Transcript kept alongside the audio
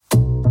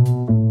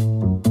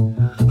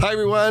Hi,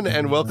 everyone,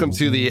 and welcome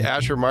to the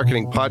Asher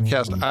Marketing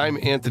Podcast. I'm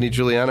Anthony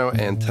Giuliano,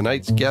 and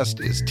tonight's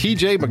guest is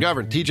TJ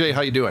McGovern. TJ,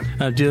 how you doing?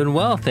 I'm doing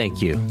well,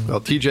 thank you. Well,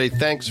 TJ,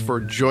 thanks for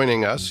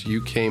joining us.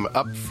 You came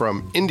up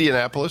from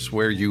Indianapolis,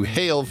 where you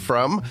hail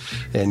from,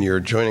 and you're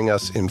joining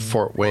us in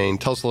Fort Wayne.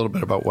 Tell us a little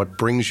bit about what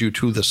brings you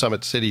to the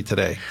Summit City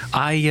today.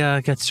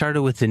 I got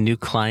started with a new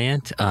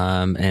client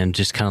and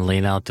just kind of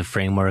laying out the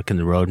framework and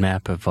the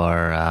roadmap of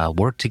our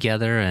work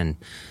together, and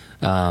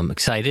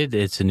excited.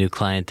 It's a new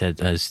client that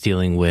is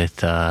dealing with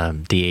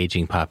the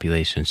aging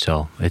population,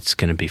 so it's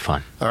going to be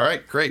fun. All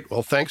right, great.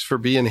 Well, thanks for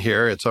being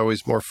here. It's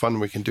always more fun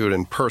when we can do it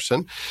in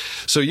person.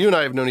 So you and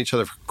I have known each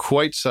other for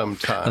quite some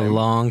time. A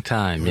long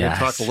time, We'll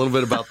talk a little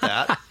bit about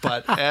that.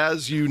 But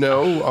as you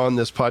know, on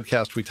this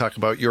podcast, we talk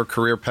about your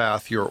career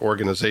path, your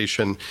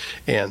organization,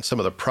 and some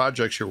of the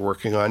projects you're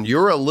working on.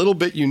 You're a little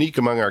bit unique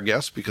among our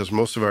guests because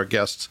most of our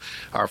guests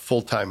are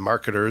full-time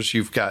marketers.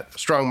 You've got a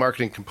strong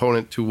marketing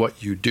component to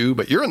what you do,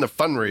 but you're in the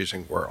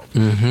fundraising world.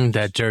 Mm-hmm,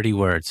 that dirty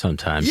word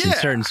sometimes in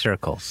certain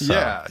circles. So.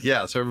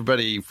 Yeah. So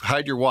everybody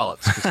hide your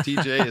wallets because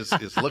TJ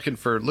is looking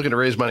to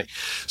raise money.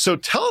 So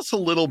tell us a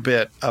little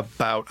bit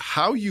about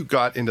how you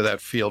got into that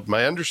field.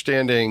 My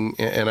understanding,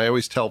 and I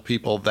always tell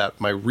people that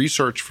my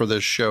research for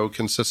this show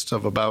consists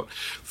of about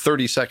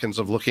 30 seconds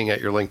of looking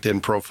at your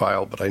LinkedIn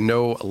profile, but I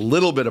know a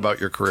little bit about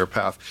your career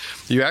path.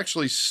 You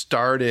actually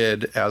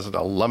started as an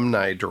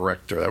alumni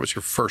director. That was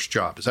your first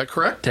job. Is that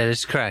correct? That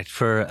is correct.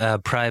 For a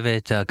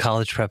private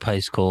college prep high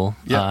school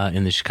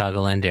in the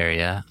Chicagoland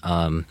area.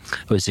 I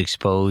was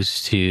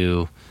exposed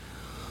to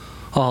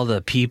all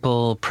the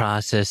people,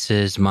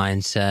 processes,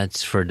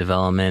 mindsets for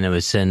development. It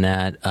was in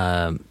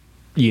that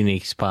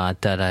unique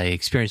spot that I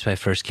experienced my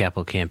first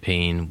capital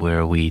campaign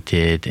where we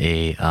did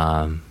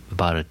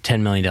about a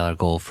 $10 million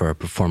goal for a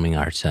performing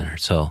arts center.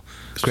 So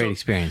great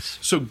experience.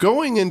 So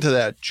going into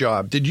that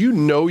job, did you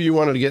know you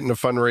wanted to get into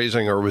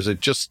fundraising, or was it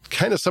just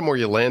kind of somewhere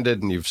you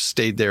landed and you've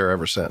stayed there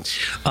ever since?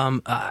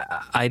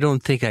 I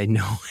don't think I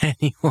know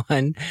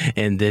anyone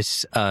in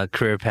this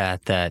career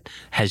path that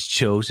has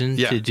chosen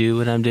to do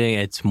what I'm doing.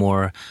 It's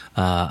more,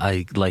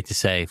 I like to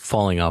say,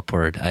 falling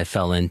upward. I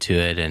fell into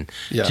it and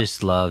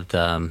just loved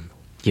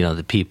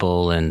the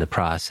people and the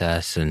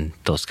process and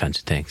those kinds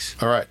of things.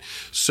 All right.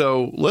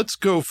 So let's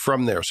go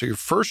from there. So your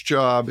first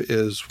job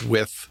is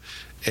with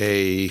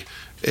a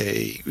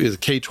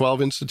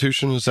K-12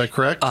 institution, is that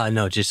correct?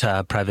 No, just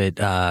a private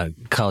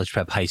college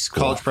prep high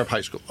school. College prep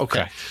high school.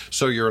 Okay. Okay.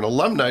 So you're an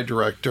alumni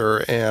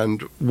director,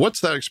 and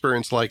what's that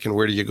experience like, and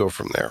where do you go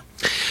from there?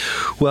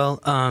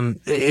 Well,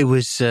 it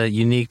was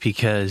unique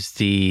because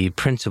the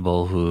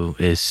principal, who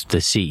is the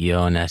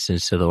CEO in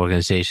essence of the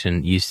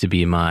organization, used to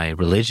be my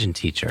religion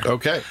teacher.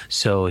 Okay.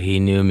 So he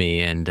knew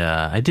me, and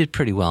I did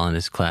pretty well in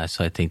his class,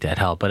 so I think that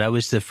helped. But I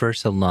was the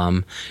first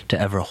alum to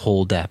ever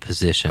hold that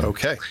position.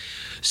 Okay.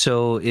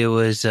 So it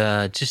was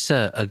just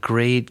a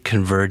great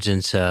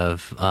convergence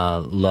of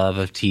love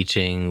of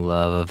teaching,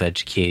 love of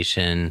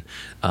education,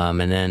 and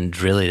then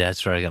really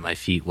that's where I got my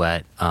feet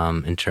wet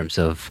in terms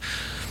of,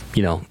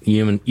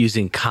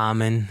 using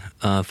common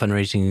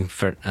fundraising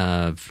for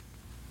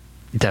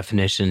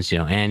definitions,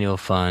 annual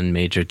fund,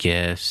 major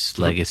gifts,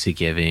 legacy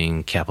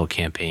giving, capital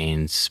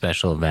campaigns,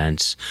 special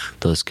events,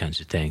 those kinds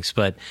of things.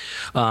 But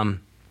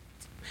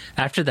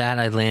after that,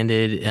 I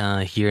landed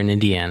here in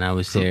Indiana. I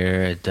was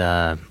there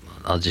at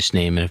I'll just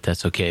name it if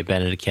that's okay,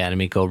 Bennett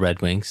Academy, go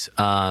Red Wings,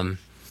 and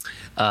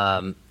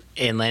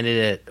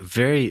landed at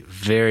very,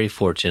 very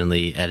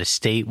fortunately at a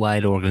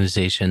statewide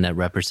organization that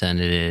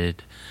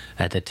represented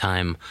at the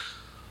time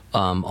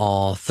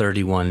all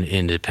 31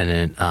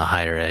 independent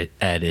higher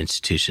ed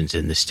institutions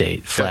in the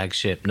state,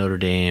 flagship Notre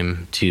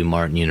Dame to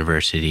Martin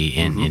University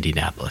in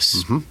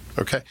Indianapolis.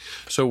 Okay.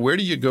 So where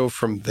do you go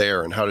from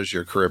there, and how does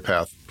your career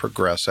path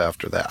progress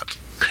after that?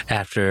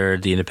 After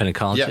the independent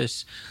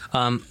colleges?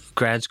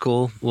 Grad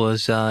school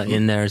was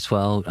in there as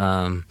well.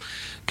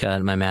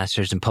 Got my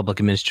master's in public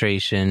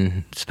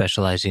administration,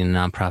 specializing in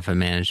nonprofit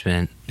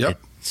management. It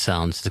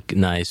sounds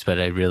nice, but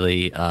I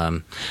really,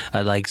 I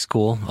like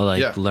school. I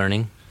like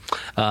learning.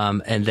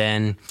 And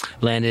then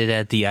landed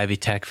at the Ivy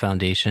Tech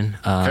Foundation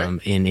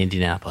in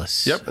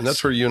Indianapolis. Yep, and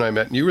that's where you and I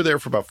met. And you were there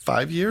for about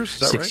 5 years,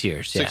 is that right? 6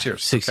 years, 6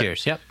 years. 6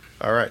 years, yep.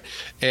 All right.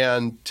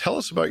 And tell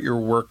us about your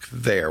work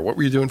there. What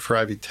were you doing for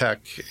Ivy Tech,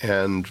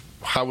 and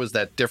how was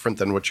that different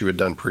than what you had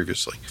done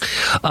previously?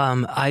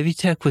 Ivy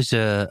Tech was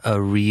a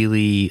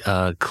really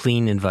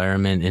clean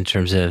environment in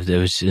terms of it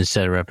was,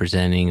 instead of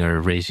representing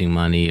or raising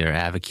money or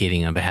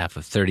advocating on behalf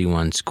of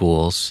 31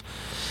 schools,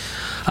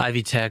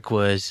 Ivy Tech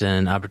was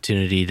an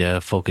opportunity to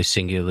focus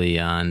singularly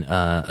on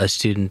a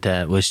student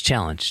that was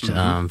challenged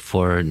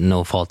for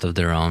no fault of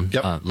their own,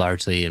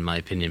 largely, in my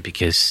opinion,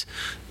 because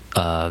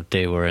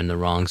they were in the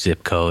wrong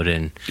zip code,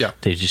 and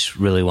they just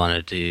really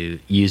wanted to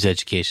use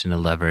education to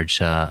leverage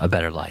a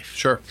better life.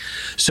 Sure.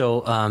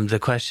 So the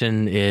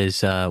question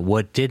is,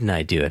 what didn't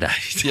I do at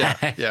Ivy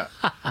Tech?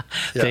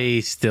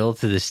 They still,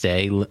 to this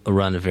day,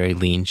 run a very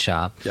lean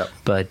shop.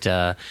 But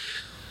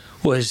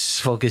was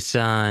focused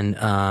on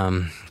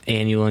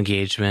annual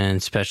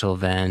engagement, special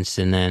events,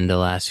 and then the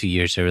last few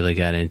years I really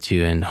got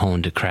into and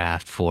honed a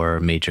craft for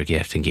major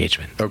gift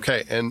engagement.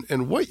 Okay,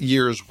 and what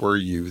years were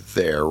you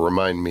there?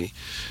 Remind me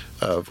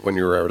of when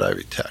you were at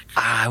Ivy Tech.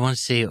 I want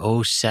to say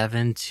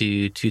 07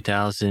 to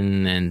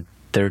 2013,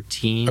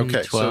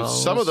 okay, 12. So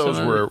some of those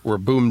were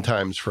boom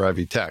times for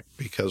Ivy Tech,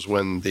 because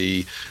when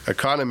the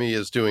economy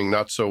is doing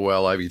not so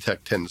well, Ivy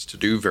Tech tends to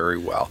do very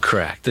well.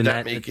 Correct. Did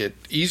that make it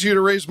easier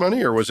to raise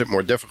money, or was it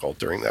more difficult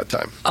during that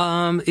time?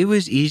 It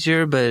was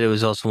easier, but it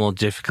was also more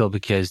difficult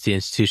because the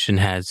institution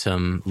had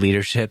some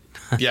leadership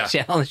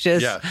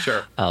challenges. Yeah,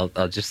 sure.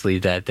 I'll just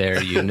leave that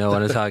there. You know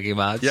what I'm talking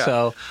about. Yeah.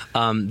 So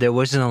there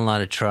wasn't a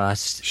lot of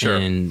trust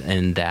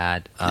in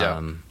that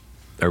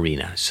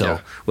arena.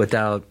 So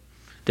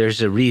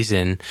there's a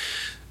reason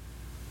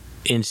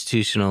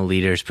institutional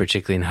leaders,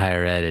 particularly in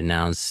higher ed,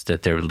 announced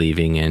that they're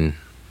leaving in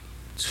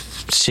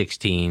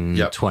 16,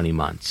 20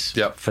 months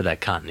for that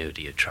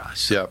continuity of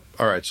trust. Yep.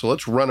 All right. So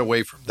let's run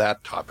away from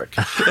that topic.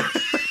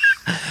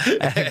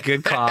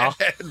 Good call.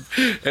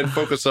 and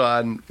focus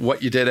on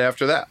what you did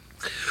after that.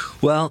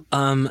 Well,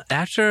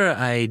 after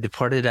I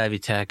departed Ivy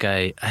Tech,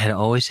 I had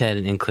always had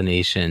an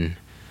inclination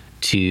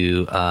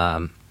to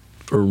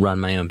run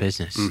my own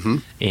business. Mm-hmm.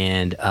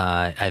 And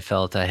I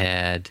felt I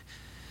had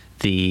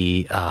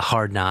the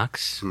hard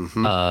knocks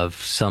of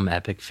some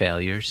epic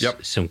failures,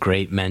 some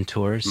great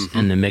mentors,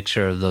 and the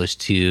mixture of those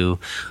two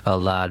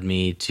allowed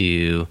me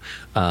to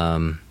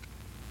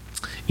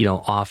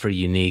offer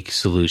unique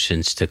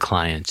solutions to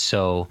clients.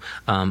 So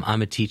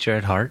I'm a teacher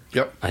at heart.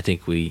 Yep. I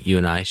think you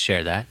and I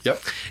share that.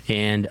 Yep.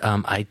 And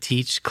I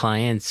teach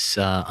clients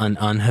an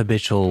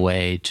unhabitual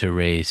way to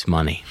raise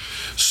money.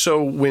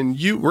 So we're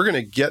going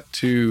to get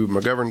to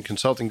McGovern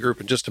Consulting Group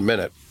in just a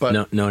minute,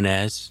 but known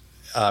as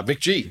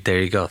McG.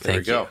 There you go.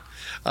 Thank you.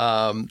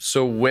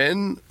 So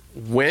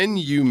when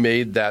you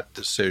made that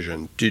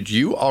decision, did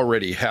you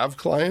already have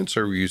clients,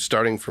 or were you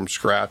starting from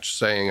scratch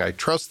saying, I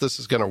trust this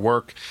is going to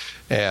work,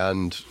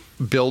 and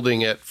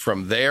building it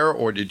from there,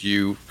 or did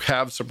you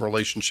have some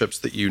relationships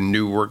that you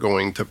knew were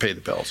going to pay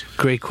the bills?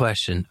 Great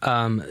question.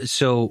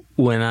 So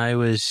when I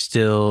was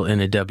still in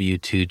a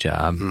W-2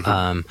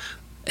 job,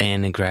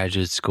 and in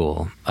graduate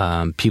school,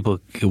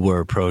 people were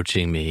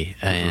approaching me.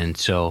 And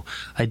so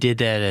I did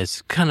that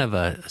as kind of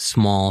a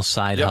small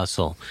side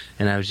hustle.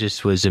 And I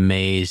was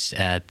amazed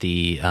at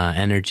the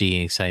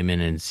energy,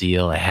 excitement, and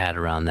zeal I had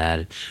around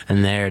that.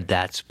 And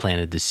that's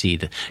planted the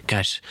seed.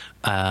 Gosh,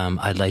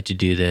 I'd like to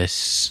do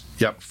this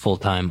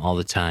full-time all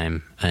the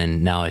time.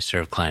 And now I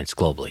serve clients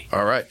globally.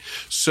 All right.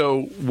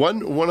 So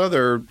one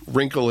other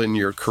wrinkle in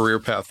your career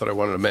path that I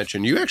wanted to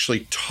mention, you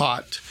actually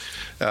taught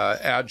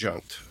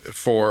adjunct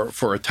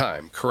for a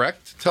time,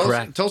 correct?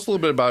 Correct. Tell us a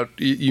little bit about,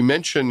 you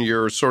mentioned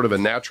you're sort of a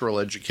natural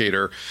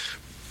educator.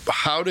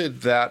 How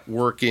did that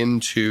work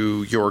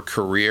into your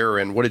career,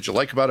 and what did you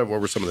like about it?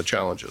 What were some of the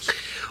challenges?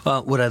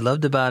 Well, what I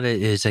loved about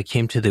it is I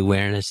came to the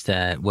awareness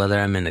that whether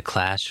I'm in a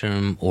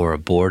classroom or a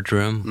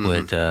boardroom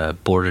with a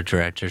board of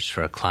directors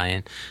for a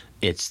client,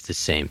 it's the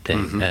same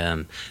thing,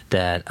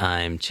 that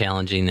I'm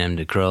challenging them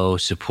to grow,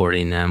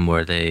 supporting them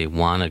where they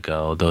want to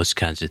go, those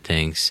kinds of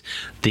things.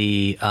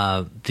 One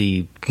of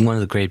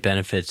the great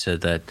benefits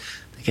of that,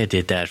 I think I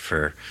did that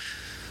for,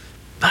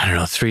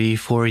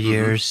 3-4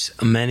 years.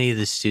 Many of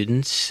the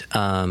students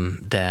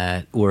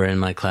that were in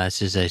my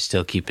classes, I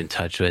still keep in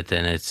touch with,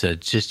 and it's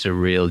just a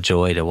real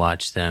joy to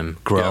watch them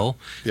grow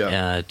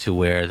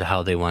to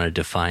how they want to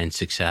define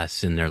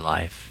success in their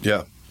life.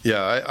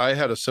 Yeah, I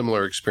had a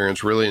similar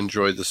experience, really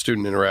enjoyed the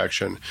student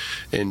interaction,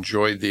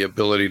 enjoyed the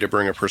ability to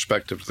bring a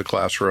perspective to the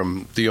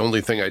classroom. The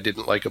only thing I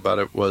didn't like about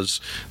it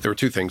was, there were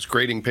two things,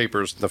 grading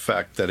papers and the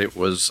fact that it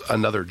was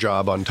another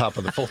job on top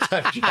of the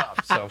full-time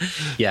job. So,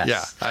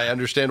 I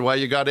understand why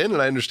you got in, and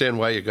I understand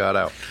why you got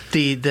out.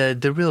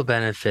 The real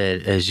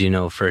benefit, as you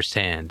know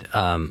firsthand,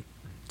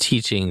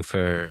 teaching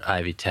for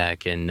Ivy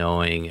Tech and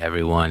knowing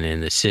everyone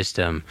in the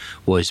system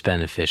was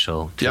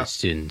beneficial to the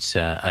students.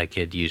 I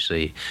could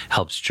usually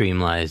help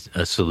streamline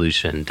a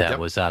solution that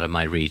was out of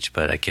my reach,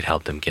 but I could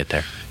help them get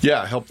there.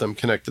 Yeah, help them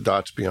connect the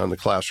dots beyond the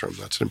classroom.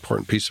 That's an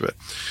important piece of it.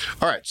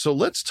 All right, so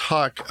let's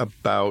talk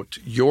about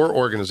your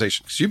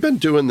organization, because you've been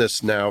doing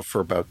this now for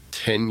about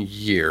 10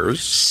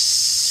 years.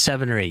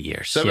 7 or 8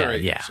 years. 7 or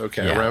 8 years.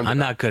 Okay, I'm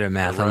not good at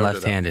math. I'm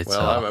left-handed.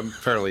 Well, I'm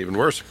apparently even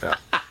worse at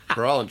math.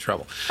 We're all in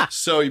trouble.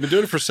 So you've been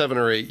doing it for 7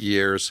 or 8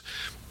 years.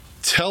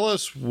 Tell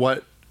us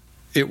what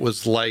it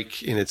was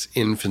like in its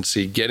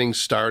infancy, getting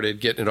started,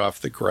 getting it off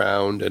the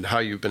ground, and how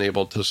you've been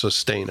able to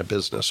sustain a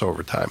business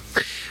over time.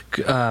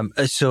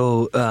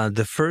 So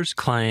the first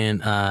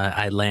client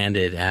I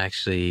landed,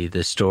 actually,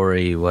 the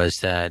story was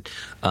that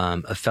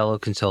a fellow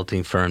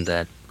consulting firm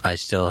that I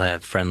still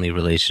have friendly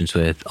relations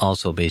with,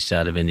 also based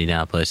out of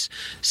Indianapolis,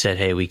 said,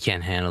 hey, we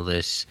can't handle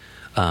this.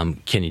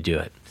 Can you do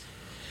it?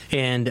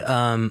 And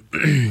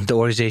the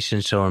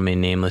organization shall remain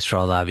nameless for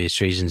all the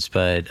obvious reasons,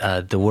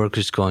 but the work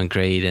was going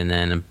great, and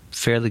then I'm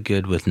fairly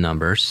good with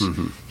numbers.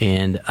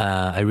 And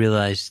I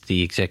realized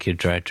the executive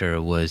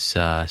director was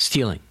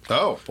stealing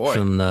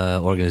from the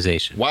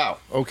organization. Wow.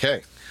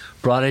 Okay.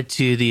 Brought it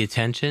to the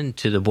attention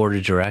to the board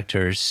of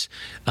directors,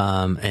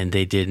 and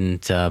they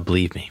didn't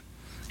believe me.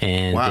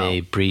 And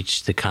they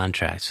breached the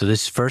contract. So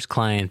this first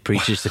client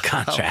breaches the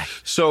contract.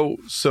 So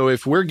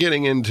if we're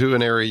getting into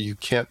an area you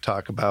can't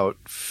talk about,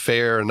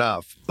 fair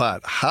enough.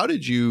 But how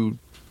did you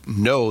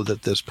know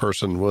that this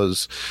person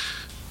was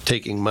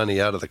taking money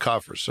out of the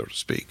coffers, so to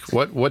speak?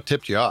 What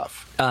tipped you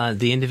off?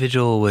 The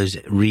individual was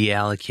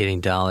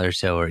reallocating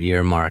dollars that were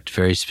earmarked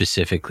very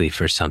specifically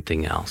for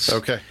something else.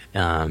 Okay.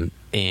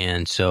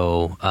 And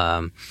so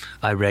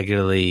I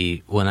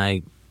regularly, when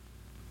I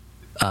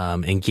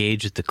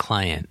engage with the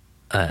client,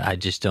 I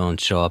just don't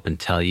show up and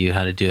tell you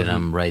how to do it.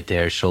 I'm right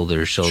there,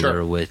 shoulder to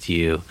shoulder with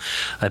you.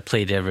 I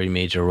played every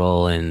major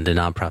role in the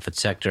nonprofit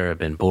sector. I've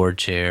been board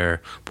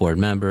chair, board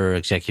member,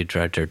 executive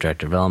director,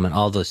 director of development,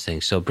 all those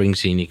things. So it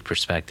brings a unique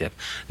perspective.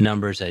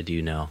 Numbers, I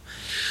do know.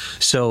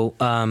 So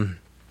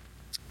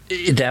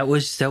that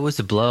was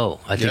a blow.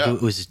 I think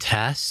it was a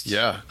test.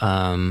 Yeah.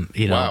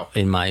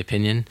 In my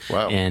opinion.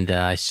 Wow. And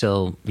I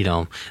still,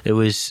 it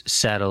was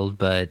settled,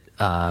 but.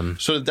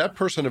 So did that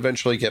person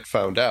eventually get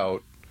found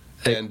out?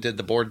 And did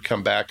the board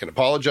come back and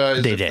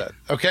apologize? They did.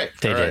 Okay.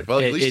 They did. Well,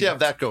 at least you have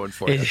that going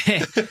for you.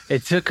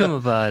 It took them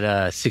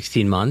about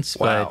 16 months,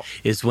 but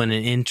it's when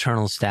an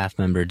internal staff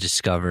member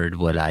discovered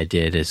what I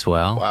did as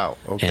well. Wow.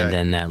 Okay. And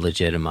then that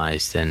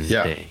legitimized, and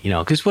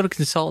because what do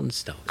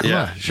consultants know? Come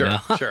on,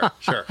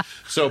 sure.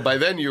 So by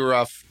then you were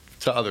off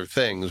to other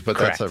things, but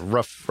Correct. That's a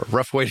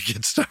rough way to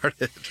get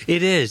started.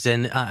 It is,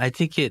 and I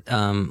think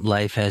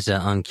life has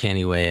an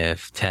uncanny way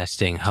of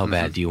testing how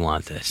bad do you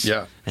want this.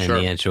 Yeah, and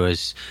the answer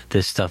was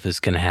this stuff is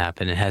going to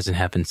happen. It hasn't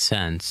happened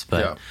since,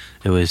 but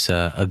it was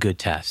a good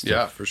test.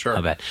 Yeah, for sure.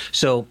 How bad?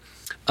 So,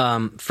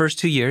 first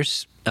 2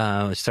 years.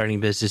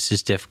 Starting business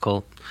is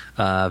difficult.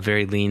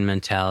 Very lean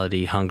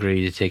mentality,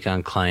 hungry to take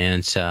on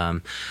clients.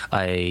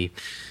 I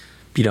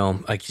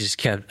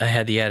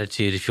had the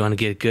attitude, if you want to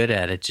get good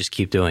at it, just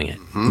keep doing it,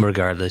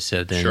 regardless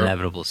of the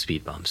inevitable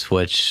speed bumps,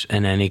 which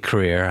in any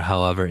career,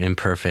 however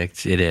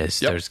imperfect it is,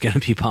 there's going to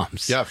be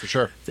bumps. Yeah, for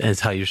sure.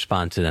 It's how you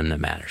respond to them that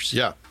matters.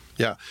 Yeah.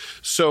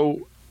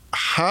 So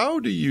how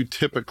do you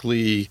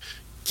typically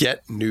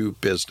get new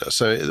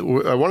business? I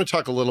want to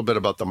talk a little bit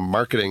about the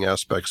marketing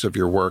aspects of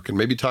your work, and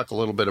maybe talk a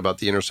little bit about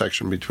the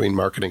intersection between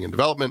marketing and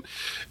development.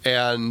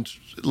 And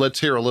let's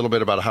hear a little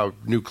bit about how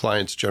new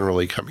clients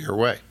generally come your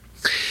way.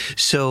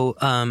 So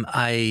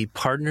I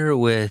partner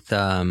with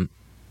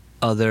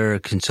other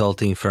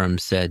consulting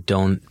firms that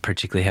don't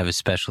particularly have a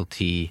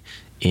specialty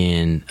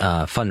in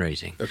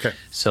fundraising. Okay.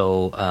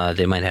 So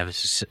they might have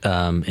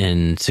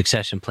in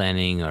succession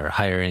planning or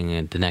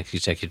hiring the next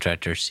executive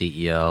director,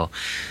 CEO.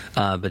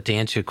 But to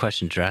answer your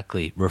question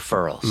directly,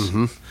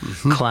 referrals.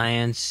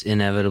 Clients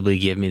inevitably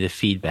give me the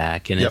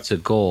feedback, and it's a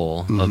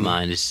goal of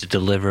mine is to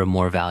deliver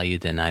more value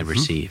than I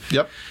receive.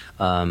 Yep.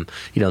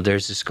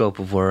 There's a scope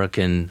of work,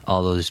 and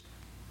all those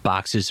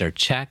boxes are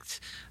checked.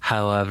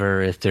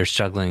 However, if they're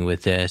struggling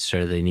with this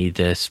or they need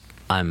this,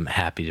 I'm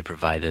happy to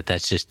provide it.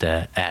 That's just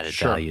the added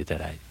value that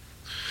I...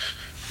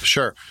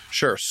 Sure.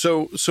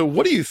 So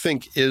what do you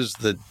think is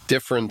the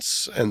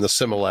difference and the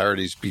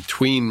similarities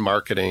between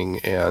marketing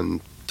and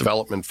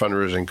development,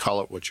 fundraising,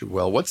 call it what you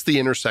will? What's the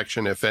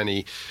intersection, if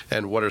any,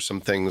 and what are some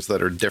things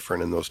that are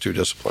different in those two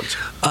disciplines?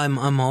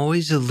 I'm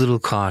always a little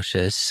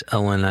cautious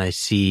when I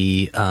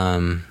see...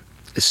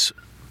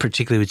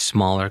 particularly with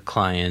smaller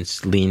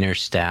clients, leaner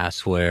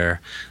staffs,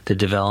 where the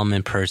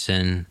development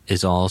person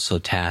is also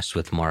tasked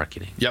with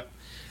marketing. Yep.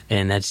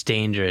 And that's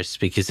dangerous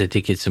because I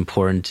think it's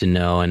important to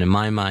know. And in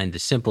my mind, the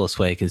simplest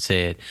way I can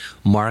say it,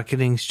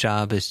 marketing's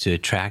job is to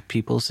attract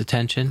people's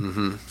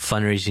attention.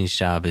 Fundraising's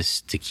job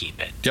is to keep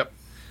it. Yep.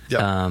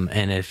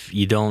 And if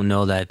you don't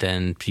know that,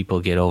 then people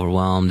get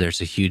overwhelmed.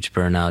 There's a huge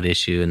burnout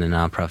issue in the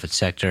nonprofit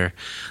sector.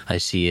 I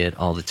see it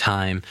all the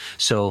time.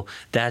 So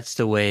that's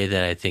the way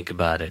that I think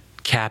about it.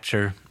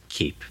 Capture,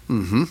 keep.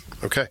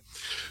 Okay.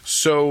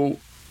 So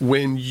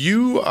when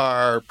you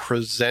are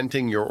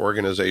presenting your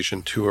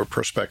organization to a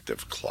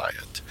prospective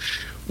client,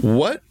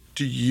 what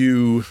do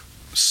you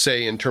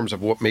say in terms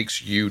of what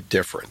makes you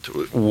different?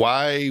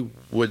 Why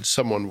would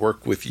someone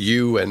work with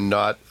you and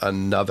not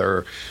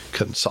another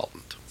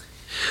consultant?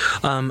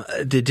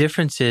 The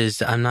difference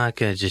is I'm not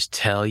going to just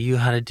tell you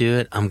how to do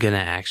it. I'm going to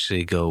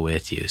actually go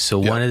with you. So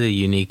one of the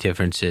unique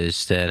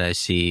differences that I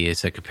see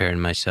as I compare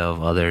myself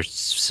to other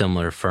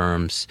similar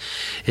firms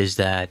is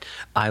that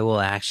I will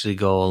actually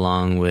go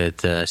along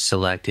with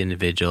select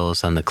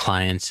individuals on the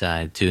client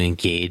side to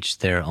engage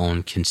their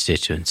own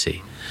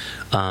constituency.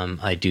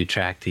 I do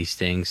track these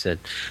things that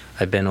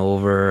I've been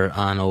over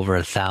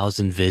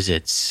 1,000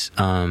 visits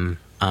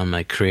on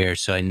my career,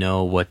 so I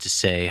know what to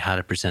say, how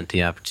to present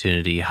the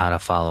opportunity, how to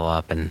follow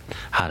up, and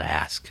how to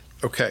ask.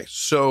 Okay,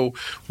 so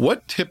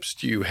what tips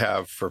do you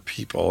have for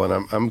people?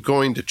 And I'm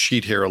going to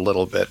cheat here a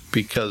little bit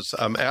because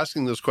I'm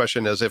asking this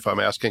question as if I'm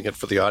asking it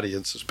for the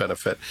audience's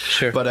benefit.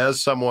 Sure. But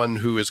as someone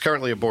who is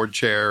currently a board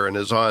chair and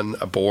is on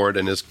a board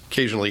and is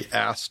occasionally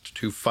asked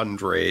to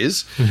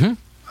fundraise,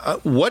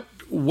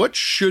 what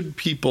should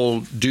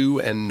people do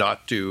and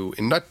not do?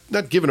 And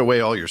not giving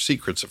away all your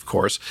secrets, of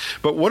course,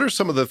 but what are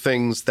some of the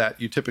things that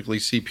you typically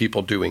see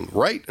people doing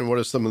right? And what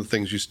are some of the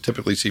things you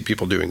typically see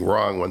people doing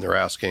wrong when they're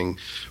asking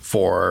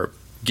for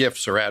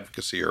gifts or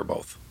advocacy or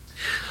both?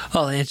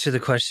 I'll answer the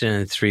question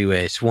in three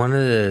ways.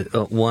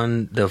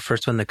 The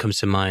first one that comes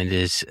to mind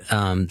is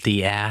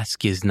the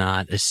ask is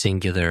not a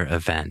singular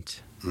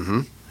event.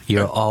 Mm-hmm.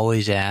 You're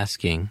always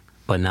asking,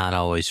 but not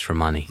always for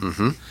money.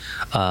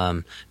 Mm-hmm.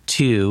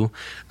 Two,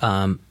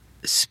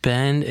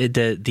 spend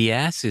the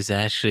ask is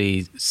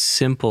actually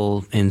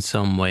simple in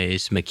some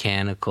ways,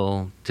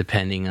 mechanical,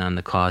 depending on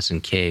the cause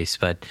and case,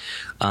 but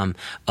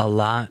a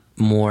lot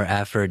more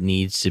effort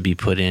needs to be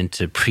put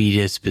into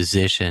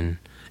predisposition.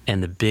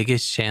 And the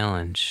biggest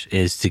challenge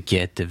is to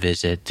get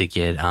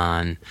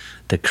on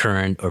the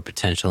current or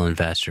potential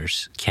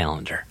investor's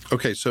calendar.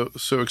 Okay, so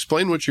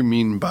explain what you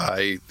mean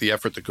by the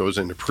effort that goes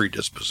into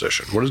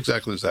predisposition. What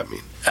exactly does that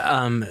mean?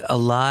 A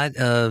lot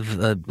of,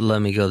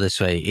 let me go this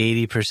way,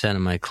 80%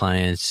 of my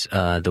clients,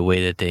 the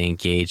way that they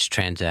engage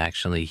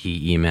transactionally,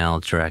 email,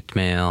 direct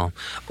mail,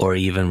 or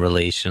even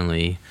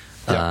relationally,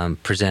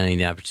 presenting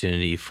the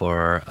opportunity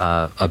for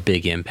a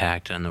big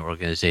impact on the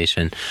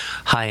organization.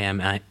 Hi,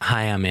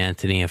 I'm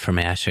Anthony. I'm from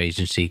Asher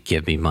Agency.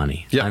 Give me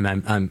money. Yeah.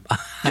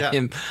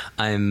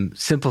 I'm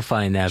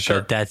simplifying that,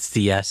 but that's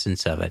the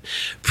essence of it.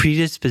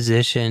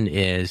 Predisposition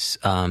is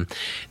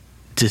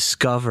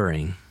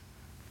discovering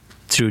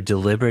through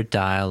deliberate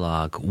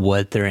dialogue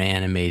what their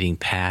animating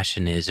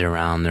passion is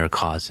around their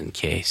cause and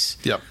case.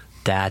 Yep.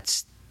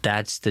 That's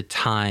the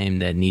time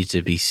that needs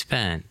to be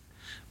spent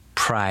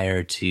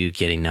prior to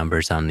getting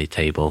numbers on the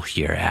table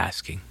here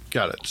asking.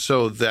 Got it.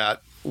 So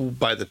that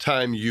by the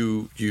time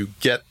you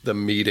get the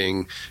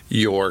meeting,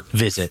 your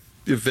visits.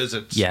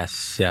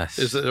 Yes.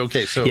 Is it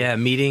okay? So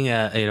meeting.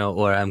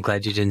 Or I'm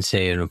glad you didn't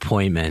say an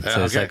appointment.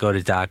 So as I go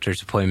to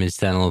doctor's appointments,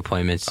 dental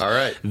appointments. All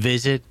right.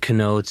 Visit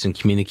connotes and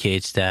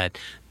communicates that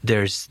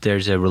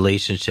there's a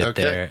relationship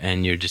there,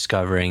 and you're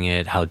discovering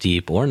it, how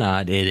deep or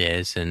not it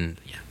is, and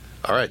yeah.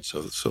 All right,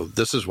 so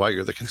this is why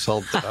you're the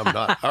consultant. I'm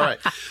not. All right,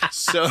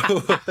 so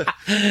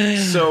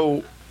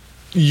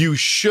you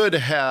should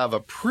have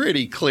a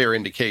pretty clear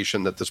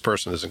indication that this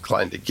person is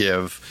inclined to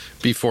give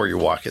before you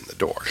walk in the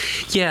door.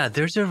 Yeah,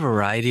 there's a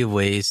variety of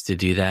ways to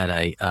do that.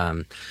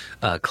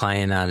 A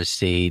client out of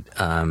state,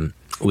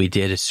 we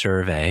did a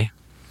survey,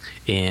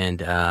 and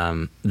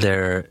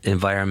they're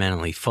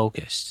environmentally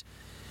focused.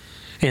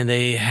 And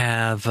they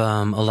have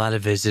a lot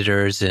of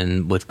visitors,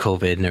 and with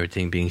COVID and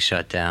everything being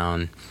shut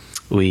down,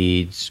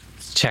 we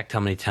checked how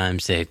many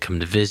times they had come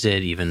to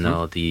visit, even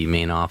though the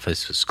main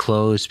office was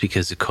closed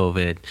because of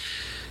COVID,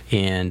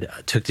 and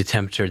took the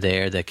temperature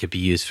there that could be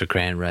used for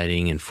grant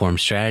writing and form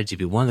strategy.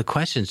 But one of the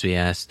questions we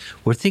asked,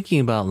 we're thinking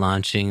about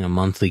launching a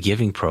monthly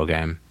giving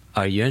program.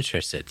 Are you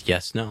interested?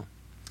 Yes, no.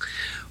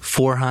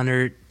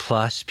 400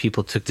 plus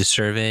people took the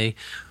survey.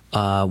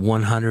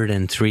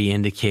 103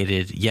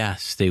 indicated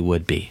yes, they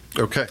would be.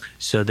 Okay.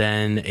 So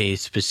then a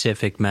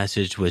specific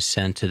message was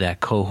sent to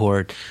that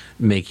cohort,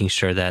 making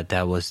sure that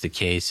that was the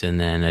case, and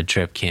then a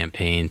drip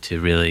campaign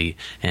to really,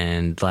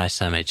 and last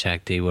time I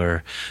checked, they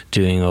were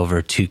doing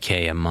over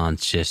 $2,000 a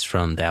month just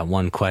from that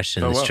one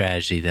question, the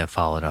strategy that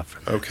followed up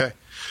from that. Okay.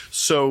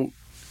 So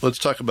let's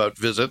talk about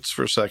visits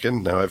for a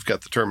second. Now I've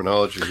got the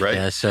terminology right.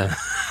 Yes. So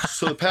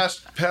the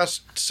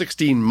past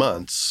 16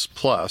 months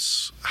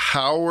plus,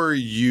 how are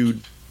you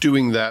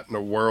doing that in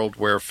a world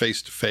where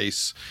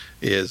face-to-face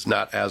is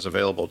not as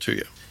available to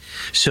you?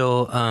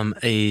 So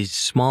a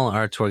small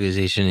arts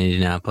organization in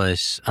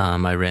Indianapolis,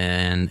 I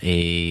ran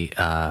a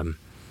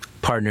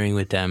partnering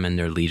with them and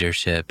their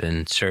leadership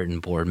and certain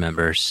board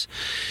members,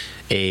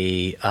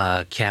 a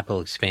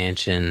capital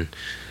expansion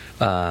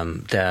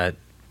that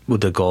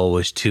the goal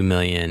was $2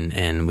 million,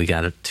 and we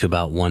got it to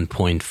about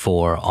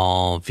 1.4,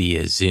 all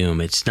via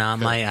Zoom. It's not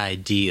my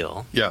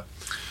ideal. Yeah.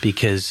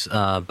 Because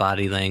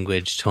body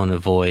language, tone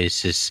of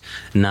voice is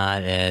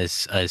not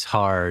as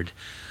hard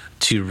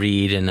to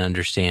read and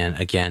understand,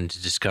 again,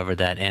 to discover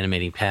that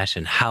animating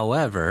passion.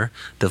 However,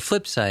 the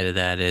flip side of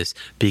that is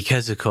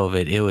because of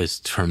COVID, it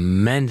was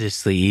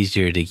tremendously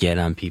easier to get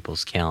on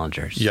people's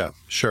calendars. Yeah,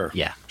 sure.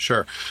 Yeah.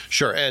 Sure.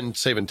 And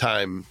saving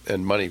time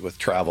and money with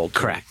travel, too,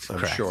 Correct.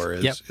 sure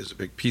is a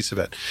big piece of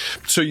it.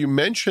 So you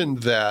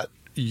mentioned that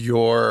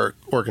your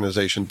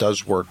organization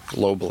does work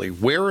globally.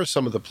 Where are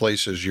some of the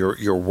places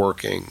you're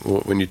working?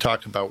 When you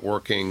talk about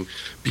working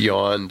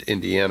beyond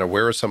Indiana,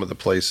 where are some of the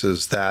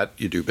places that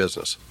you do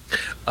business?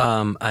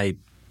 I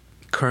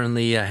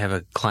have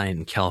a client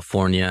in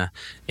California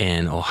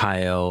and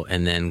Ohio,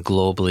 and then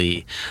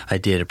globally, I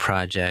did a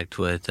project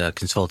with a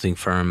consulting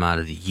firm out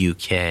of the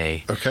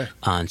UK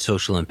on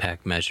social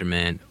impact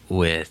measurement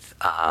with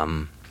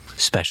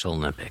Special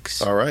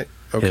Olympics. All right.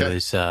 Okay. It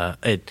was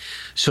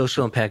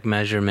social impact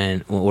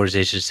measurement.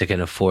 Organizations that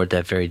can afford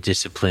that very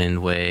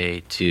disciplined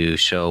way to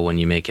show when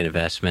you make an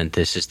investment,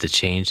 this is the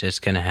change that's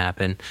going to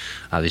happen.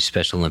 Obviously,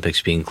 Special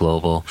Olympics being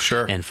global,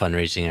 Sure, and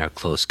fundraising are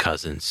close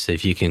cousins.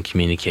 If you can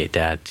communicate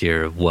that,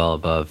 you're well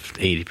above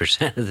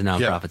 80% of the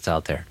nonprofits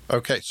out there.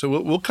 Okay, so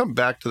we'll come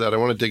back to that. I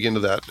want to dig into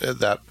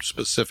that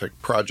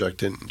specific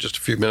project in just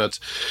a few minutes,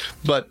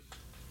 but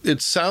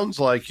it sounds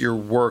like your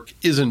work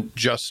isn't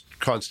just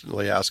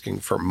constantly asking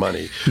for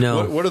money.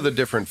 No. What are the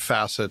different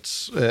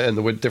facets and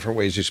the different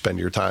ways you spend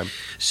your time?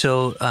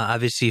 So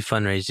obviously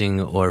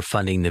fundraising or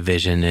funding the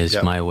vision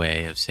is my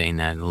way of saying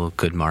that. A little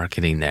good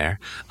marketing there.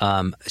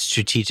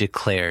 Strategic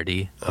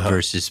clarity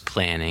versus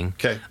planning.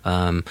 Okay.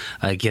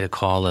 I get a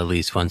call at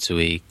least once a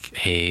week.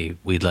 Hey,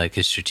 we'd like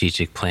a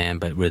strategic plan,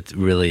 but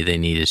really they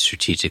need a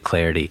strategic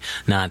clarity,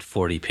 not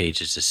 40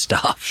 pages of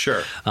stuff.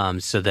 Sure.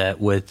 So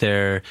that with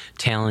their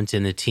talent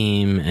in the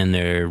team and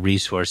their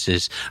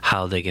resources,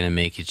 how they're going to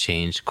make a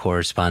change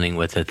corresponding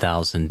with a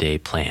 1,000-day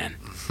plan.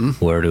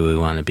 Where do we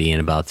want to be in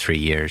about 3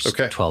 years,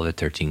 12 or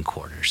 13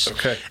 quarters?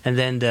 Okay. And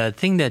then the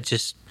thing that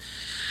just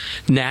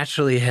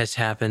naturally has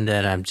happened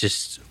that I'm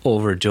just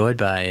overjoyed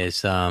by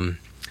is, being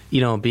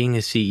a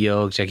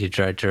CEO, executive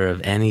director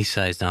of any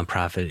size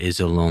nonprofit is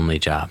a lonely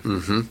job.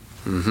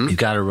 You've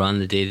got to run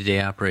the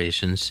day-to-day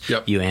operations.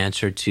 Yep. You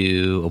answer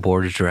to a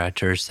board of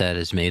directors that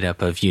is made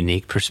up of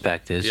unique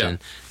perspectives. Yep. And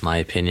in my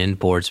opinion,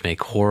 boards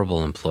make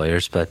horrible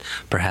employers, but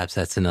perhaps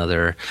that's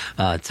another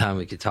time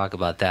we could talk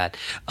about that.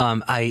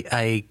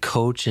 I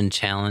coach and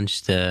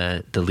challenge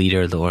the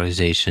leader of the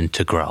organization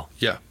to grow.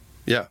 Yeah.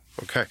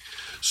 Okay.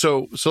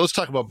 So let's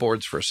talk about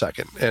boards for a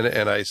second.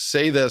 And I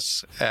say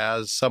this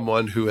as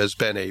someone who has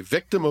been a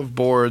victim of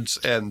boards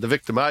and the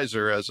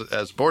victimizer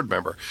as a board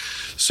member.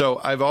 So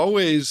I've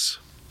always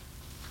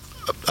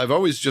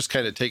just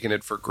kind of taken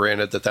it for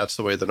granted that that's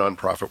the way the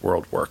nonprofit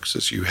world works,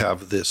 is you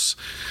have this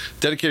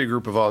dedicated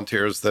group of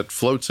volunteers that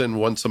floats in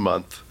once a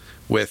month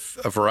with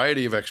a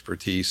variety of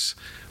expertise,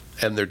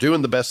 and they're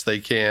doing the best they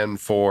can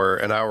for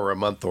an hour a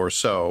month or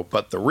so,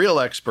 but the real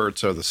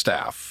experts are the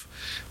staff.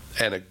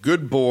 And a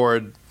good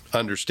board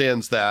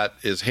understands that,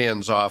 is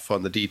hands-off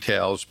on the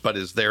details, but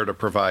is there to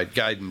provide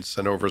guidance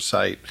and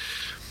oversight.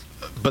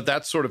 But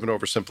that's sort of an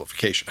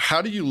oversimplification.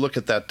 How do you look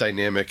at that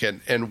dynamic,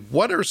 and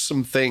what are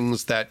some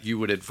things that you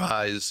would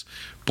advise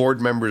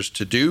board members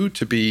to do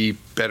to be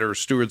better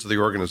stewards of the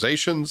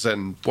organizations,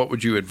 and what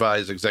would you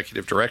advise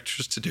executive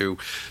directors to do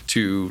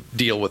to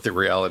deal with the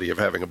reality of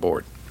having a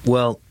board?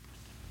 Well,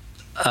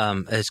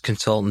 as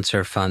consultants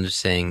are fond of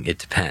saying, it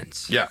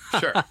depends. Yeah,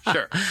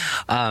 sure.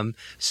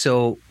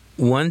 So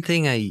one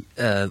thing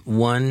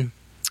one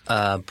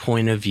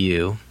point of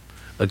view,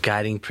 a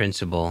guiding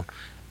principle,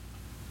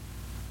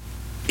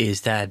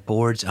 is that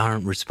boards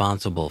aren't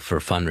responsible for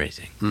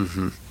fundraising.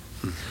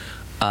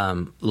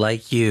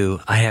 Like you,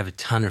 I have a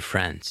ton of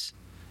friends.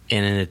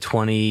 And in a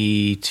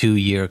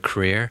 22-year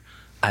career,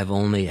 I've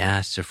only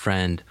asked a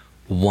friend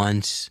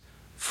once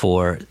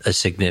for a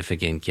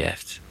significant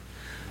gift,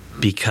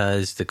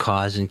 because the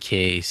cause and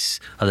case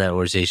of that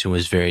organization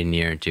was very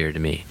near and dear to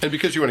me. And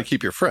because you want to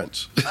keep your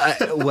friends.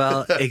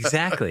 Well,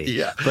 exactly.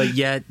 Yeah. But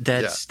yet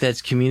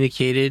that's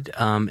communicated,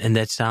 and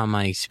that's not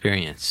my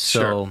experience.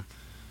 So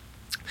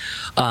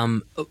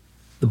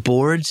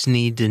boards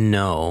need to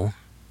know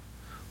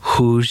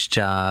whose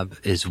job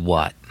is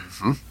what.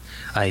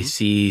 I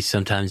see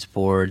sometimes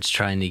boards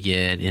trying to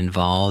get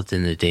involved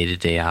in the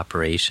day-to-day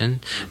operation.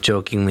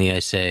 Jokingly, I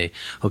say,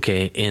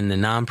 okay, in the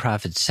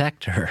nonprofit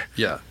sector,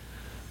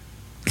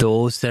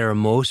 those that are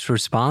most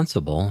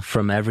responsible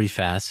from every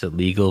facet,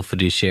 legal,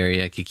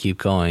 fiduciary, I could keep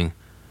going,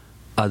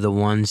 are the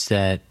ones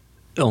that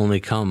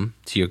only come,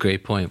 to your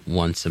great point,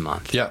 once a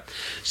month. Yeah.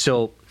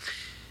 So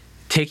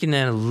taking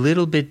that a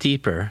little bit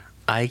deeper,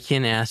 I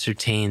can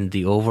ascertain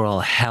the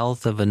overall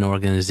health of an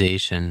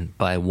organization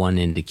by one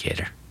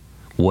indicator.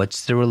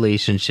 What's the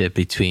relationship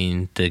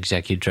between the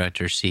executive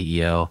director,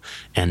 CEO,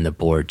 and the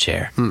board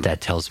chair?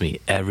 That tells me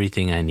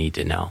everything I need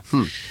to know.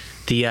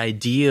 The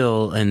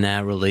ideal in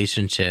that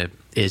relationship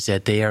is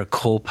that they are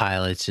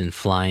co-pilots in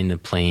flying the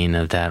plane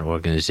of that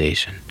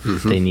organization.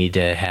 They need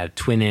to have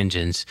twin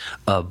engines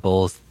of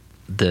both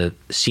the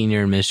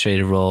senior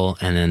administrative role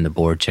and then the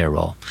board chair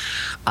role.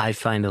 I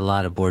find a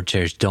lot of board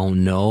chairs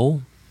don't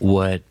know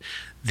what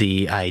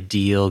the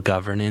ideal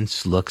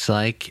governance looks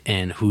like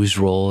and whose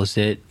role is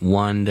it.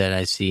 One that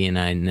I see, and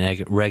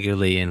I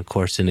regularly, and of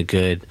course in a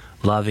good,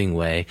 loving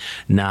way,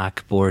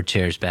 knock board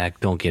chairs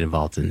back. Don't get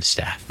involved in the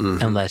staff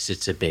unless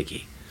it's a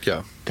biggie.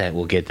 Yeah. That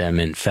will get them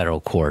in federal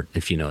court,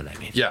 if you know what I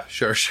mean. Yeah,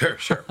 sure.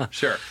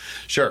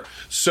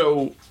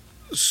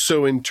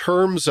 So in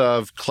terms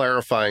of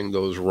clarifying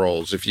those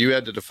roles, if you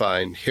had to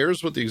define,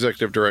 here's what the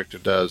executive director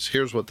does,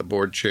 here's what the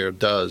board chair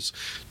does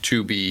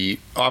to be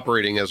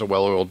operating as a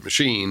well-oiled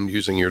machine,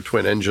 using your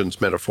twin engines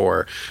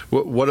metaphor,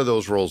 what do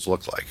those roles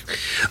look like?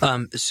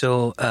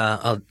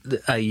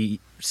 I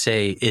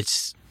say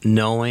it's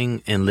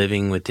knowing and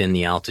living within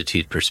the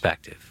altitude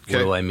perspective. Okay.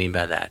 What do I mean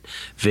by that?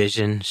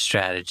 Vision,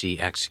 strategy,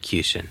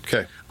 execution.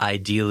 Okay.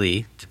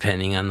 Ideally,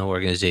 depending on the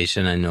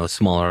organization, I know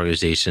smaller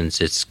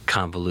organizations, it's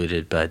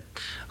convoluted, but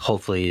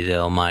hopefully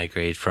they'll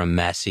migrate from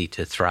messy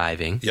to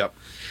thriving. Yep.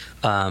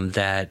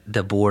 That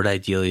the board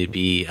ideally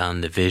be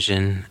on the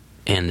vision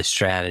and the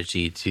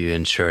strategy to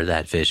ensure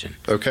that vision.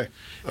 Okay.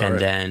 All and right.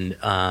 then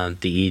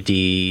the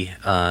ED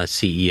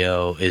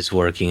CEO is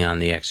working on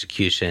the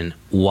execution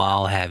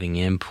while having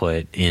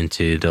input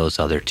into those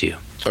other two.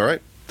 All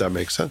right. That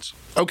makes sense.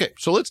 Okay,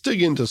 so let's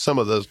dig into some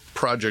of the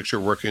projects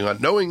you're working on,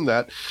 knowing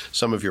that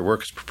some of your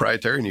work is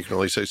proprietary and you can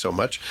only say so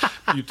much.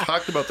 You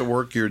talked about the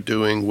work you're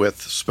doing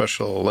with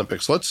Special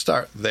Olympics. Let's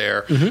start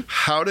there. Mm-hmm.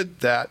 How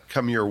did that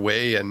come your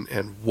way, and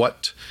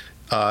what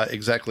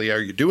exactly are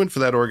you doing for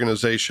that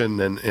organization,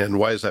 and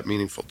why is that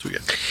meaningful to you?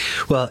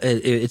 Well,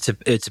 it's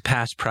a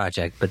past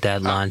project, but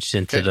that launched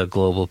into the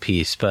global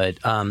piece. But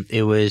I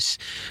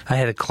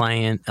had a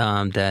client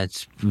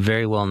that's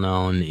very well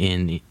known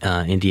in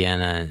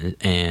Indianapolis,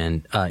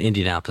 and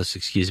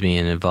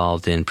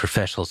involved in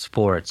professional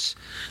sports.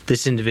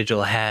 This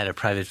individual had a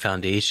private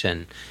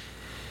foundation.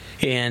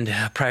 And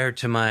prior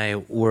to my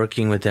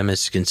working with them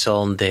as a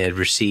consultant, they had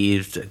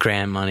received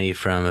grant money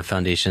from a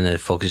foundation that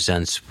focused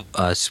on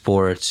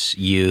sports,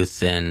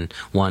 youth, and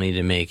wanting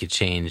to make a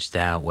change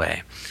that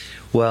way.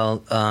 Well,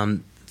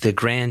 the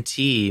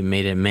grantee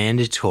made it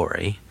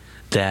mandatory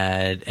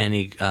that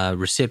any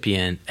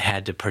recipient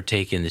had to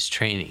partake in this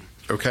training.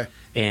 Okay.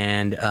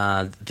 And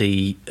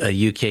the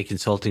UK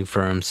consulting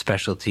firm,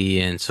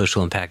 Specialty and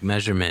Social Impact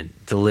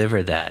Measurement,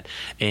 delivered that.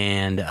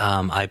 And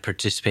I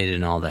participated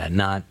in all that,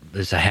 not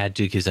as I had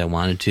to because I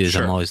wanted to, as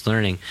I'm always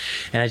learning.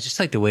 And I just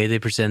like the way they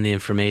present the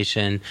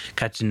information,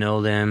 got to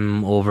know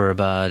them over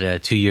about a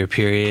 2-year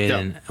period,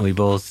 and we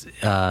both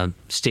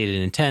stated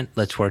intent,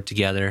 let's work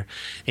together.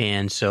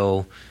 And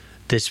so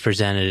this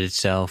presented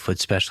itself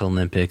with Special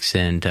Olympics,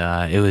 and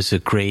it was a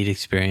great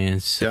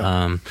experience.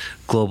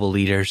 Global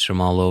leaders from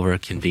all over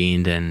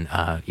convened, and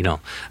how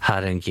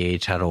to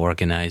engage, how to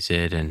organize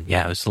it, and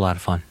it was a lot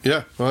of fun.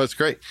 Yeah, well, that's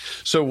great.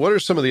 So what are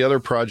some of the other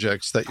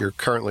projects that you're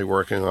currently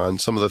working on,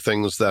 some of the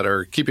things that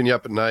are keeping you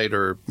up at night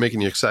or making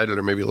you excited,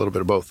 or maybe a little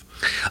bit of both?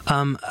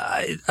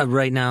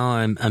 Right now,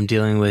 I'm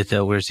dealing with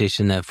an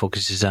organization that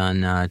focuses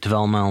on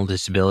developmental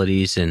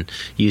disabilities and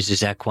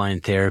uses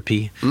equine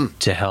therapy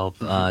to help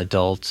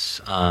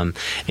adults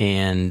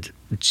and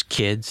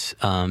kids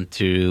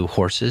through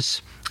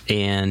horses.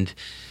 And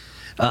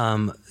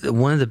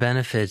one of the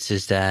benefits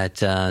is that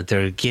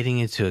they're getting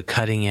into a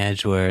cutting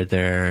edge where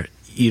they're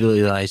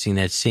utilizing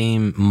that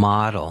same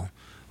model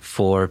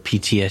for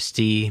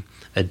PTSD,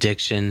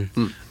 addiction.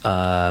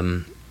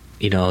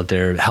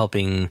 They're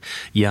helping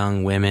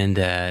young women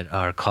that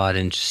are caught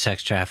in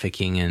sex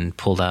trafficking and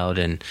pulled out,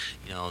 and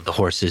the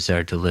horses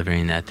are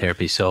delivering that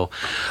therapy. So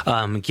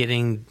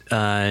getting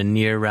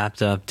near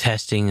wrapped up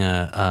testing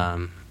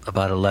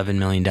about $11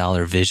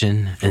 million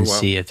vision and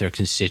see if their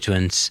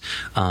constituents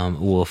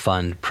will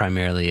fund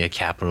primarily a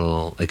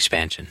capital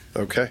expansion.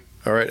 Okay.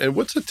 All right. And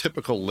what's a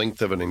typical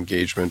length of an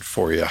engagement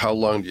for you? How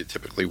long do you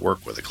typically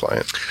work with a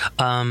client?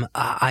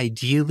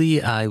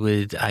 Ideally,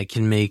 I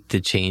can make the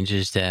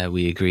changes that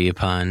we agree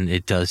upon.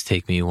 It does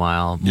take me a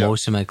while. Yep.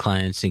 Most of my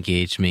clients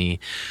engage me.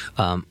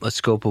 A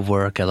scope of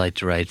work I like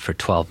to write for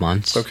 12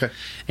 months. Okay.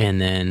 And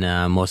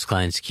then most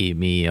clients keep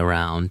me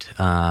around.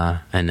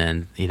 And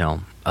then,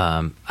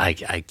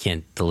 I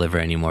can't deliver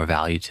any more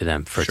value to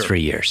them for 3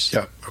 years.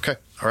 Yeah. Okay.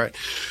 All right.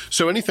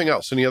 So anything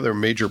else? Any other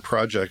major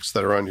projects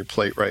that are on your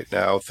plate right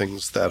now,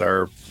 things that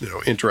are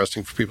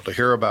interesting for people to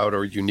hear about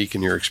or unique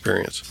in your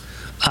experience?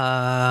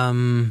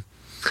 I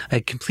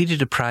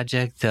completed a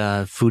project,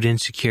 food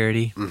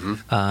insecurity.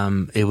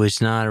 Mm-hmm. It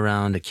was not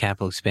around a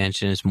capital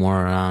expansion. It's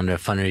more around a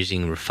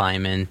fundraising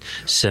refinement,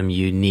 some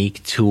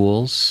unique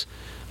tools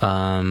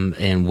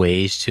and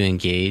ways to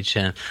engage.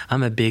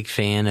 I'm a big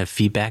fan of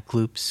feedback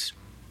loops.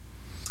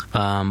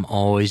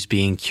 Always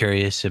being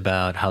curious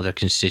about how their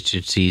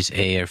constituencies,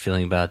 are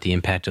feeling about the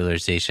impact of their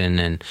organization,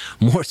 and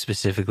more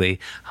specifically,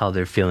 how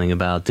they're feeling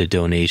about the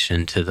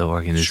donation to the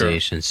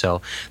organization.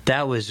 So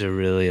that was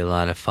really a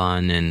lot of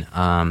fun, and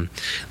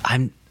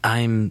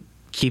I'm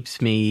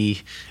keeps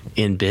me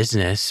in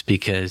business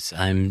because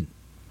I'm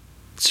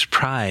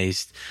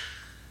surprised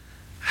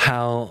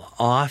how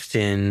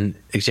often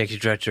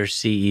executive director,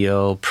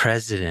 CEO,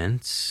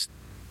 presidents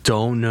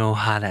don't know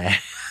how to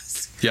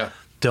ask. Yeah.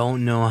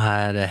 Don't know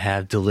how to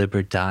have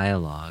deliberate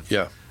dialogue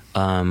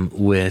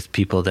with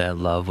people that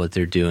love what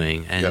they're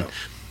doing. And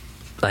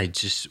I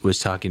just was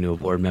talking to a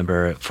board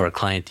member for a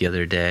client the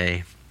other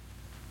day,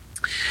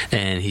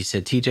 and he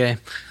said, TJ,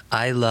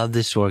 I love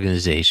this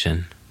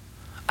organization.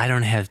 I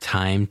don't have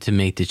time to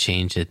make the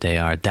change that they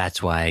are.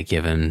 That's why I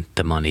give them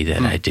the money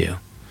that I do.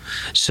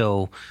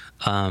 So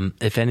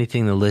if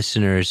anything, the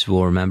listeners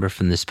will remember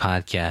from this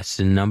podcast,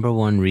 the number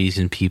one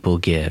reason people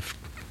give,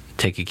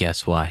 take a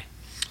guess why.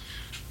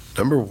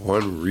 Number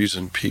one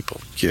reason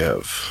people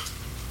give.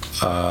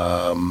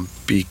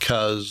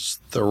 Because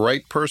the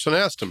right person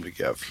asked him to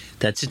give.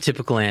 That's a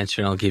typical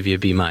answer, and I'll give you a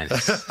B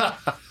minus.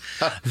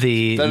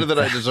 Better than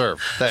I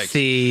deserve. Thanks.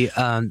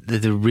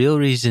 The real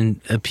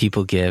reason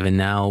people give, and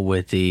now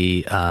with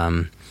the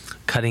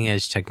cutting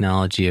edge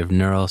technology of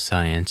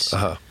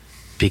neuroscience,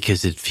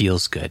 because it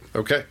feels good.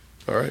 Okay.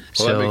 All right.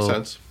 Well, that makes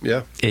sense.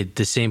 Yeah.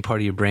 The same part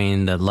of your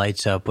brain that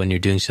lights up when you're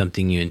doing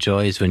something you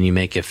enjoy is when you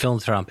make a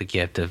philanthropic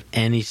gift of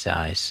any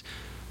size,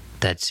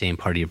 that same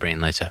part of your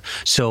brain lights up.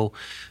 So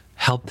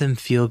help them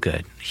feel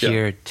good.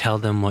 Here, tell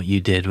them what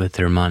you did with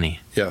their money.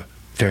 Yeah.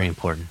 Very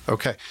important.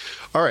 Okay.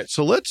 All right.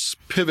 So let's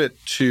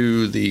pivot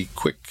to the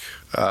quick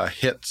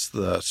hits,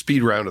 the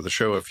speed round of the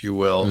show, if you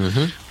will,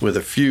 with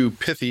a few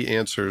pithy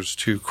answers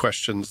to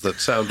questions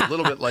that sound a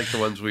little bit like the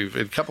ones in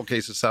a couple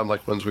cases, sound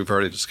like ones we've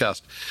already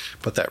discussed,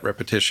 but that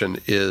repetition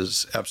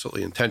is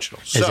absolutely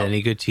intentional. As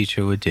any good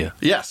teacher would do.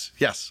 Yes.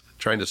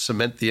 Trying to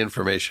cement the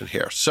information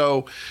here.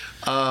 So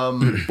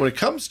when it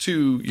comes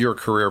to your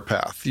career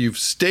path, you've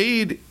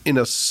stayed in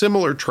a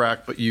similar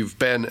track, but you've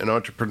been an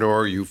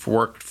entrepreneur. You've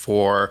worked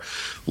for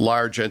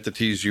large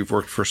entities. You've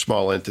worked for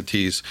small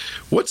entities.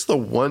 What's the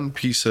one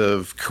piece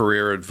of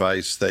career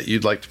advice that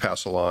you'd like to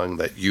pass along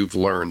that you've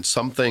learned?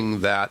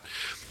 Something that,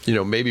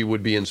 maybe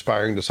would be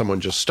inspiring to someone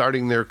just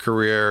starting their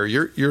career.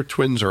 Your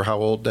twins are how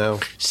old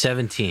now?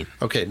 17.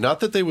 Okay,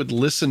 not that they would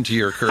listen to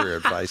your career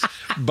advice,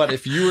 but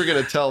if you were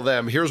going to tell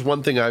them, here's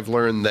one thing I've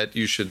learned that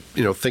you should,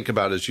 think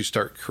about as you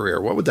start a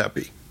career, what would that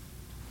be?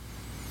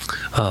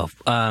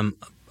 I'm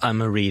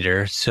a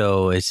reader,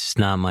 so it's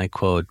not my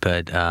quote,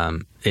 but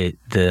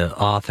the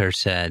author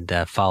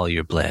said, follow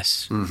your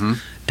bliss.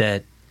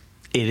 That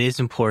it is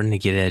important to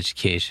get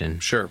education.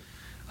 Sure.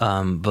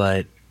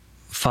 But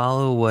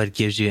follow what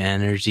gives you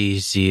energy,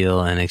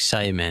 zeal, and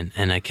excitement.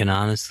 And I can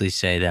honestly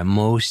say that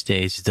most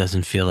days it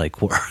doesn't feel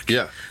like work.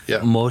 Yeah.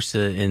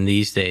 In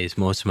these days,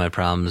 most of my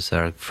problems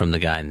are from the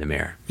guy in the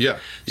mirror. Yeah.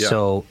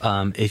 So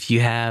if you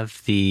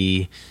have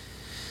the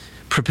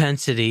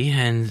propensity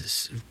and,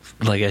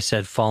 like I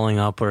said, falling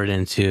upward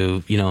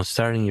into,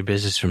 starting your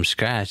business from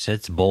scratch,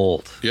 that's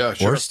bold. Yeah,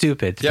 sure. Or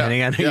stupid,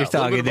 depending on who you're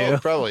talking to.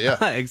 Both, probably,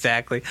 yeah.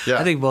 Exactly. Yeah.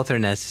 I think both are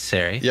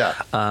necessary. Yeah.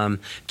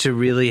 To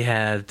really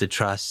have the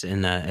trust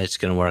in that it's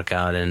going to work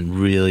out and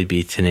really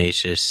be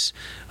tenacious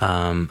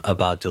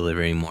about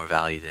delivering more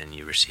value than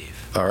you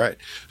receive. All right.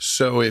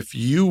 So if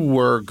you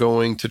were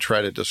going to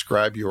try to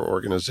describe your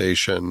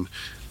organization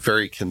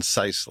very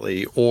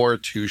concisely, or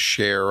to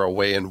share a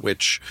way in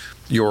which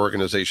your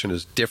organization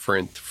is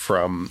different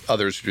from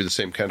others who do the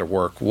same kind of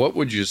work, what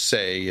would you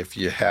say if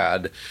you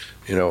had,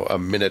 a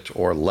minute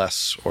or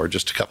less, or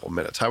just a couple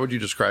minutes? How would you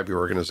describe your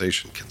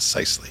organization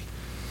concisely?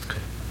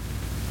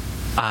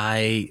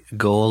 I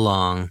go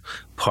along,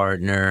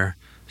 partner,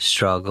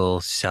 struggle,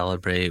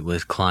 celebrate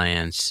with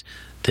clients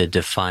the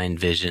defined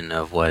vision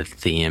of what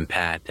the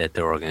impact that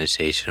the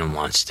organization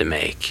wants to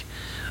make.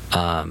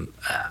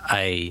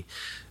 I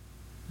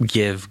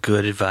give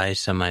good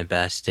advice on my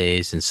best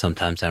days, and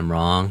sometimes I'm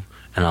wrong,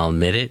 and I'll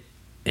admit it,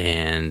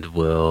 and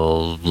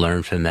we'll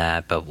learn from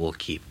that, but we'll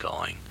keep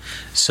going.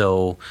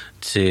 So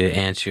to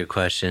answer your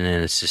question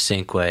in a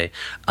succinct way,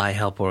 I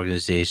help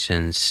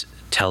organizations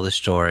tell the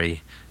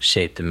story,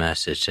 shape the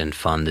message, and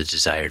fund the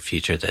desired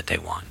future that they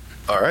want.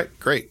 All right,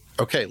 great.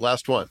 Okay,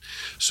 last one.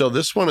 So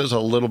this one is a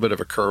little bit of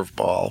a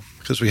curveball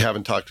because we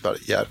haven't talked about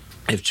it yet.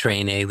 If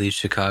train A leaves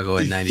Chicago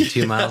at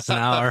 92 miles an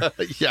hour.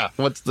 Yeah,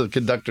 what's the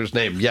conductor's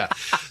name? Yeah.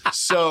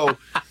 So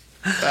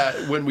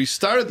when we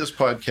started this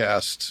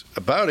podcast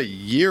about a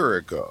year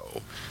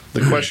ago,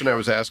 the question I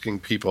was asking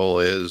people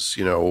is,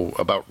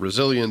 about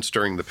resilience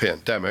during the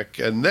pandemic.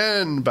 And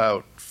then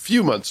about a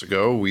few months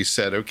ago, we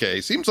said,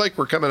 okay, seems like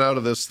we're coming out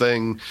of this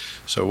thing.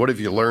 So what have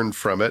you learned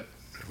from it?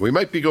 We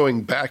might be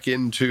going back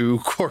into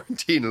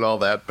quarantine and all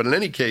that. But in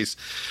any case,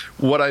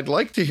 what I'd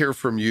like to hear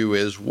from you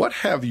is, what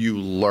have you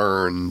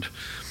learned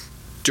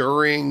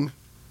during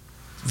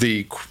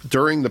the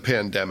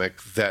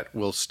pandemic that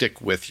will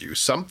stick with you?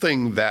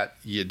 Something that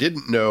you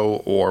didn't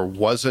know or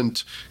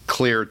wasn't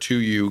clear to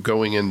you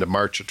going into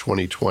March of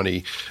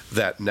 2020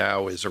 that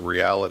now is a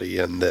reality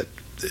and that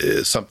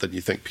is something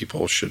you think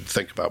people should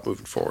think about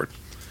moving forward?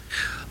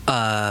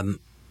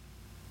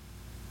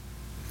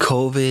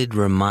 COVID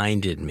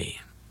reminded me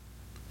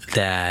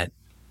that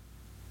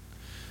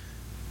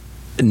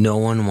no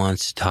one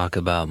wants to talk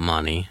about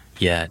money,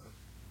 yet,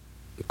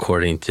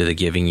 according to the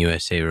Giving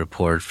USA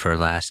report for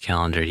last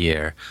calendar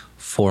year,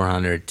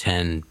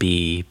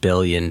 $410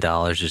 billion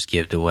was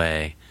given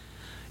away,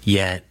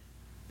 yet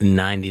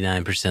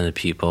 99% of the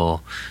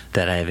people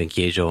that I have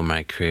engaged over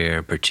my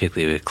career,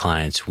 particularly with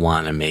clients,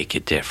 want to make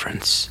a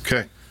difference.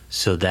 Okay.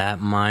 So that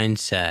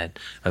mindset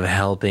of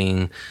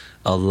helping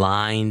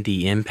align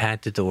the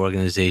impact that the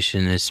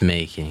organization is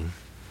making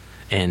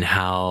and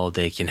how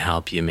they can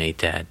help you make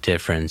that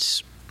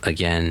difference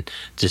again,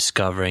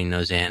 discovering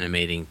those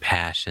animating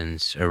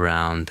passions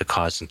around the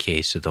cause and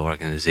case of the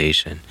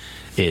organization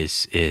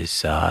is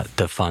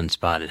the fun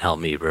spot, and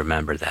helped me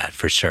remember that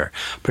for sure,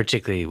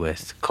 particularly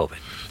with COVID.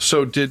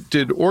 So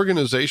did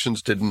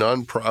organizations, did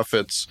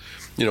nonprofits,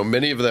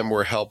 many of them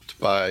were helped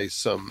by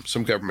some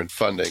government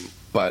funding,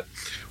 but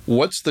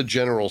what's the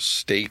general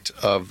state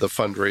of the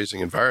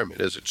fundraising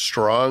environment? Is it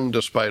strong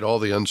despite all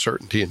the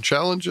uncertainty and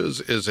challenges?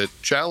 Is it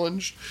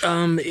challenged?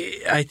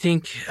 I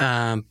think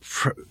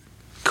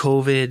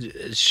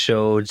COVID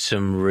showed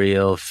some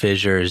real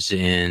fissures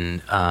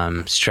in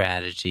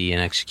strategy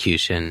and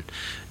execution,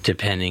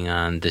 depending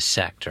on the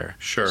sector.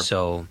 Sure.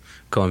 So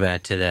going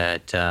back to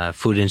that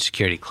food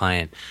insecurity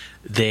client,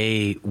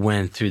 they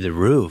went through the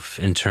roof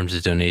in terms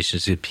of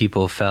donations.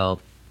 People felt,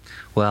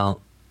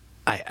 well,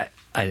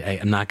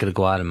 I'm not going to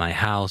go out of my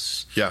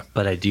house,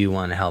 but I do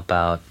want to help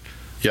out.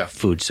 Yeah.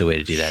 Food's the way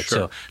to do that. Sure.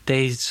 So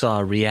they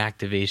saw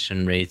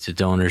reactivation rates of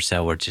donors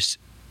that were just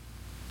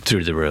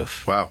through the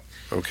roof. Wow.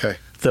 Okay.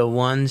 The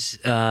ones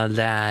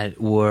that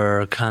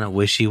were kind of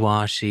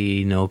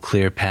wishy-washy, no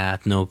clear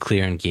path, no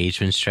clear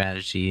engagement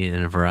strategy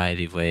in a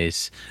variety of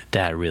ways,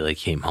 that really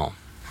came home.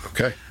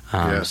 Okay.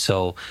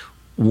 So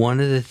one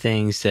of the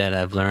things that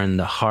I've learned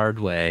the hard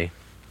way,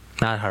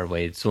 not hard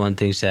way, it's one of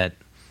the things that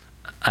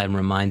I'm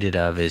reminded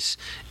of is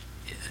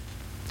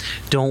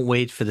don't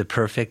wait for the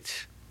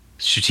perfect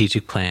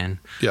strategic plan.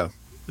 Yeah.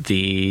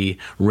 The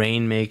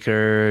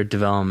rainmaker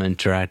development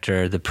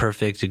director, the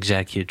perfect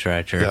executive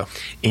director,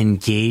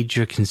 engage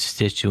your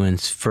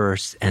constituents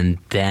first and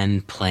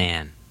then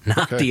plan,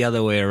 not the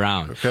other way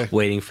around,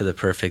 waiting for the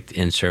perfect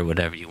insert,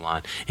 whatever you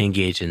want.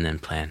 Engage and then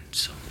plan.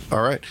 So.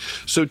 All right.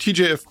 So,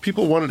 TJ, if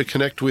people wanted to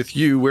connect with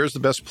you, where's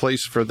the best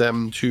place for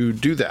them to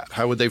do that?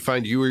 How would they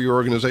find you or your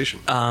organization?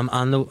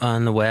 On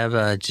the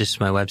web, just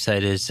my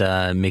website is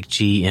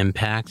McG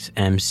Impact,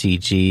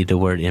 MCG, the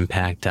word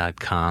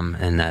impact.com,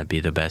 and that'd be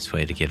the best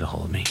way to get a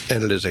hold of me.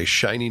 And it is a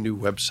shiny new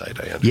website,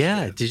 I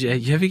understand.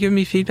 Yeah. Have you given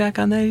me feedback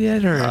on that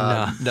yet, or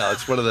no? No,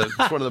 it's one of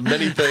the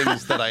many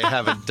things that I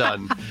haven't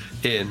done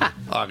in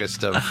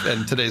August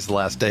and today's the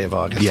last day of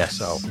August. Yes.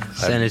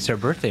 And it's our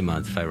birthday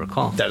month, if I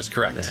recall. That is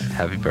correct.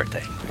 Happy birthday.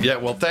 Yeah,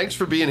 well, thanks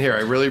for being here. I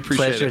really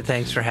appreciate it. Pleasure.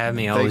 Thanks for having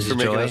me. Always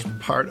Thanks for making us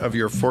part of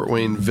your Fort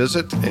Wayne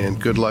visit, and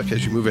good luck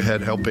as you move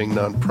ahead helping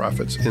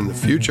nonprofits in the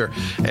future.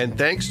 And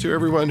thanks to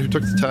everyone who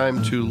took the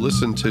time to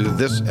listen to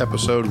this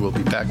episode. We'll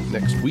be back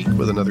next week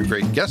with another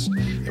great guest,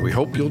 and we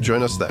hope you'll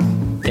join us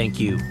then. Thank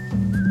you.